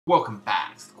Welcome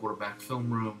back to the Quarterback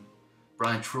Film Room.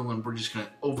 Brian Trulin. We're just going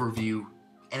to overview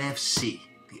NFC,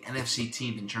 the NFC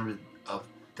teams in terms of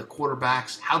the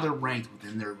quarterbacks, how they're ranked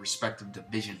within their respective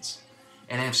divisions.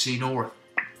 NFC North.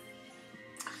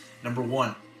 Number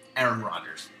 1, Aaron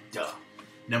Rodgers. Duh.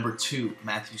 Number 2,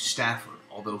 Matthew Stafford,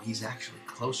 although he's actually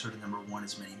closer to number 1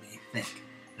 as many may think.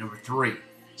 Number 3,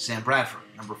 Sam Bradford.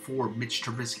 Number 4, Mitch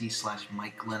Trubisky /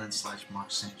 Mike Glennon /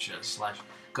 Mark Sanchez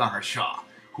 / Connor Shaw.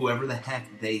 Whoever the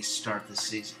heck they start this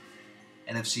season.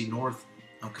 NFC North,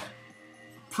 okay.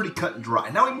 Pretty cut and dry.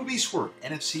 Now we move eastward.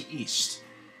 NFC East.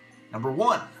 Number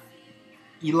 1,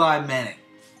 Eli Manning.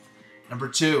 Number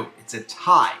 2, it's a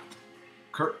tie.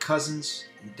 Kirk Cousins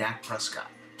and Dak Prescott.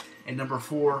 And number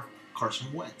 4,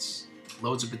 Carson Wentz.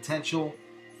 Loads of potential.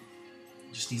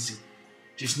 Just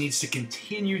needs to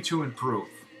continue to improve.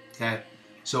 Okay.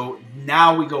 So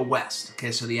now we go west.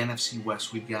 Okay. So the NFC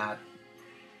West, we've got.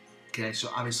 Okay. So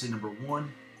obviously number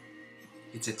 1,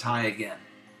 it's a tie again.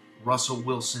 Russell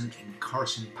Wilson and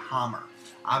Carson Palmer.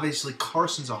 Obviously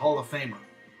Carson's a Hall of Famer.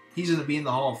 He's going to be in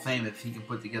the Hall of Fame if he can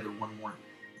put together one more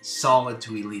solid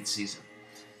to elite season.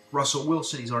 Russell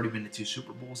Wilson, he's already been to 2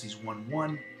 Super Bowls. He's won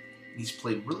 1. He's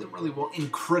played really, really well in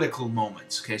critical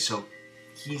moments. Okay, so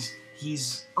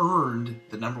he's earned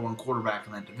the number 1 quarterback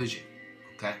in that division.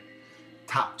 Okay,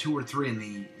 top 2 or 3 in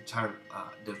the entire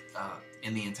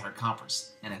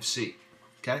conference, NFC.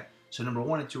 Okay, so number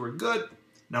 1 and 2 are good.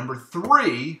 Number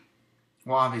 3,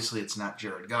 well, obviously it's not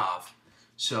Jared Goff,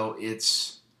 so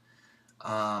it's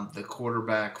the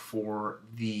quarterback for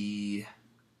the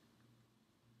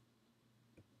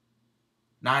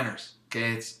Niners.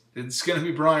 Okay, it's going to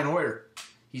be Brian Hoyer.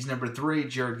 He's number 3,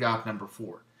 Jared Goff number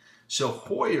 4. So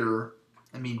Hoyer,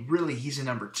 I mean, really, he's a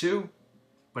number 2,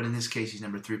 but in this case, he's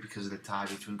number 3 because of the tie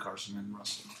between Carson and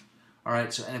Russell. All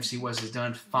right, so NFC West is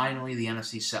done. Finally, the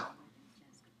NFC South.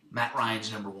 Matt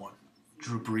Ryan's number 1.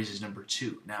 Drew Brees is number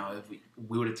 2. Now, if we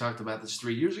would have talked about this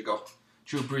 3 years ago,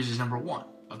 Drew Brees is number 1.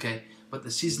 Okay, but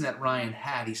the season that Ryan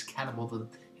had, he's catapulted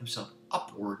himself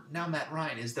upward. Now Matt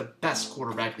Ryan is the best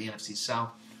quarterback in the NFC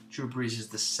South. Drew Brees is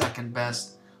the 2nd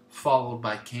best, followed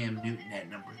by Cam Newton at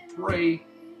number 3.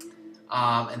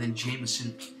 And then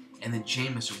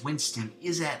Jameis Winston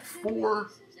is at 4,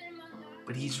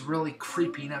 but he's really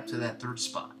creeping up to that 3rd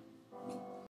spot.